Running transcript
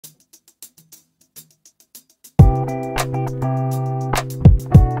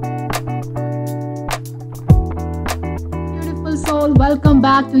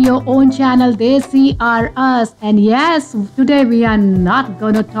welcome back to your own channel. They see are us. And yes, today we are not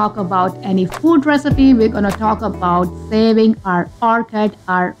gonna talk about any food recipe. We're gonna talk about saving our orchid,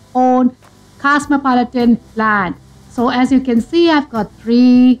 our own cosmopolitan plant. So as you can see, I've got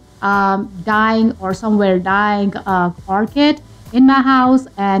three dying or somewhere dying orchid in my house,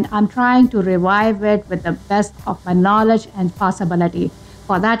 and I'm trying to revive it with the best of my knowledge and possibility.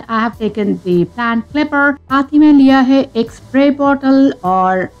 For that, I have taken the plant clipper. साथ ही में लिया है एक spray bottle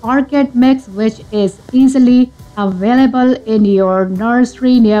और orchid mix, which is easily available in your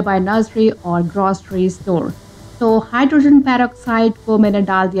nursery, nearby nursery or grocery store. तो hydrogen peroxide को मैंने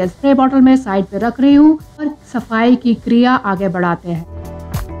डाल दिया स्प्रे बॉटल में, साइड पे रख रही हूँ और सफाई की क्रिया आगे बढ़ाते हैं.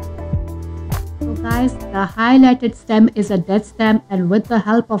 So guys, the highlighted stem is a dead stem, and with the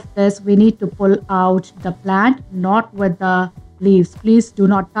help of this, we need to pull out the plant, not with the leaves. Please do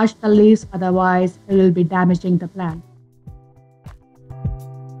not touch the leaves, otherwise it will be damaging the plant.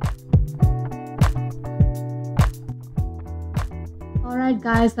 Alright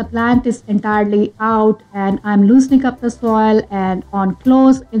guys, the plant is entirely out and I'm loosening up the soil, and on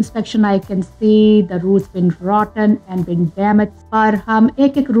close inspection I can see the roots been rotten and been damaged. पर हम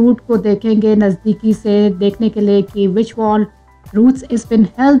एक एक root को देखेंगे नज़दीकी से देखने के लिए कि which one roots is been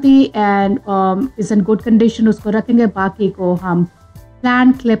healthy and is in good condition. उसको रखेंगे, बाकी को हम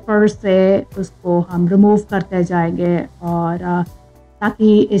plant clipper से उसको हम remove करते जाएंगे और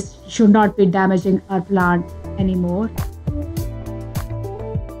ताकि it should not be damaging our plant anymore.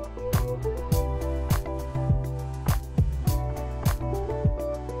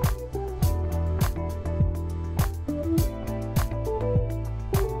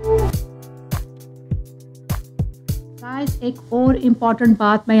 एक और इम्पॉर्टेंट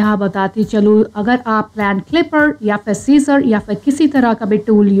बात मैं यहाँ बताती चलूँ, अगर आप प्लांट क्लिपर या फिर सीजर या फिर किसी तरह का भी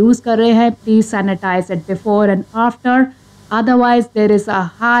टूल यूज़ कर रहे हैं, please sanitise it before and after, otherwise there is a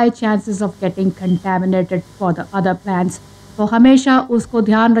high chances of getting contaminated for the other plants. तो हमेशा उसको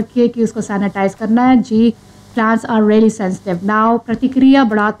ध्यान रखिए कि उसको सैनिटाइज करना है. जी, plants are really sensitive. Now प्रतिक्रिया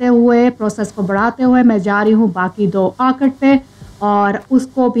बढ़ाते हुए, प्रोसेस को बढ़ाते हुए मैं जा रही हूँ बाकी दो ऑर्किड पे और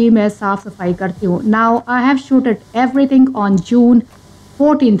उसको भी मैं साफ सफाई करती हूँ. Now I have shooted everything on June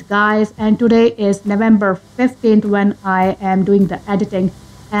 14th guys, and today is November 15th when I am doing the editing,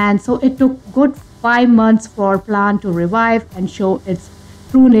 and so it took good 5 months for plant to revive and show its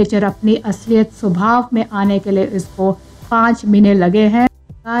true nature. अपनी असलियत स्वभाव में आने के लिए इसको 5 महीने लगे हैं.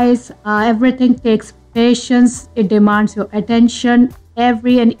 Guys, everything takes patience. It demands your attention.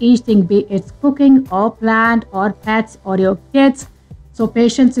 Every and each thing, be it cooking or plant or pets or your kids. So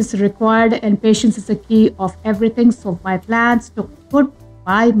patience is required, and patience is the key of everything. So my plants took good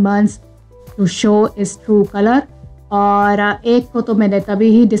 5 months to show its true color. और एक को तो मैंने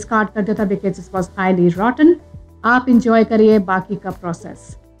तभी ही discard कर दिया था because it was highly rotten. आप इंजॉय करिए बाकी का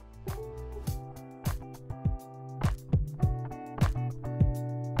process.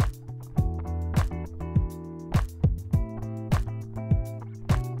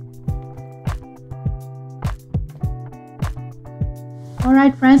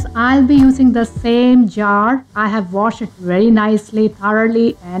 Alright friends, I'll be using the same jar. I have washed it very nicely, thoroughly,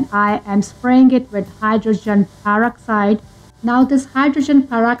 and I am spraying it with hydrogen peroxide. Now this hydrogen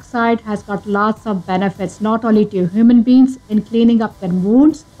peroxide has got lots of benefits, not only to human beings in cleaning up their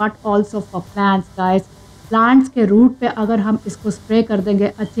wounds, but also for plants guys. Plants के root पे अगर हम इसको spray कर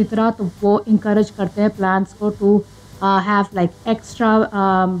देंगे अच्छी तरह, तो वो encourage करते हैं plants को to have like extra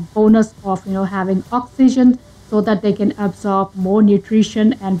bonus of having oxygen, so that they can absorb more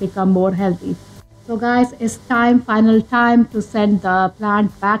nutrition and become more healthy. So guys, it's time, final time to send the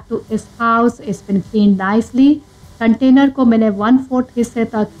plant back to its house. It's been cleaned nicely. Container को मैंने 1/4 हिस्से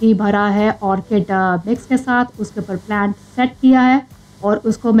तक ही भरा है orchid mix के साथ. उसके ऊपर प्लांट सेट किया है और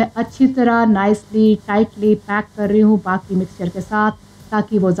उसको मैं अच्छी तरह नाइसली टाइटली पैक कर रही हूँ बाकी मिक्सचर के साथ,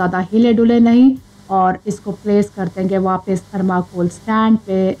 ताकि वो ज़्यादा हिले डुले नहीं. और इसको प्लेस कर देंगे वापस थर्माकोल स्टैंड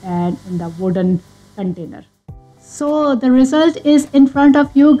पे and in the wooden container. So the result is in front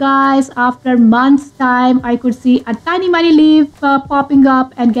of you guys. After months time, I could see a tiny leaf popping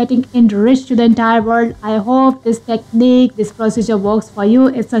up and getting enriched to the entire world. I hope this technique, this procedure works for you.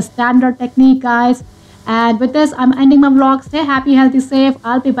 It's a standard technique guys. And with this, I'm ending my vlog. Stay happy, healthy, safe.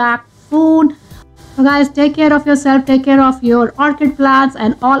 I'll be back soon. So guys, take care of yourself, take care of your orchid plants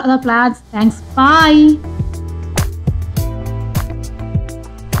and all other plants. Thanks. Bye.